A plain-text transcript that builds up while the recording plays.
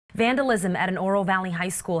Vandalism at an Oro Valley High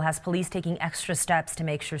School has police taking extra steps to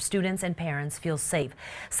make sure students and parents feel safe.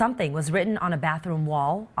 Something was written on a bathroom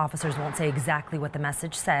wall. Officers won't say exactly what the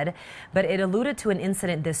message said, but it alluded to an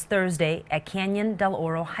incident this Thursday at Canyon del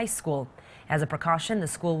Oro High School. As a precaution, the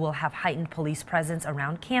school will have heightened police presence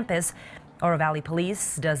around campus. Oro Valley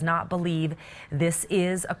Police does not believe this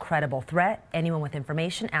is a credible threat. Anyone with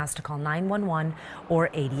information asked to call 911 or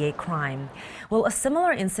 88 Crime. Well, a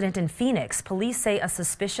similar incident in Phoenix. Police say a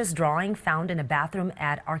suspicious drawing found in a bathroom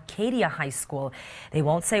at Arcadia High School. They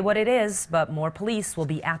won't say what it is, but more police will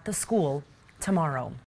be at the school tomorrow.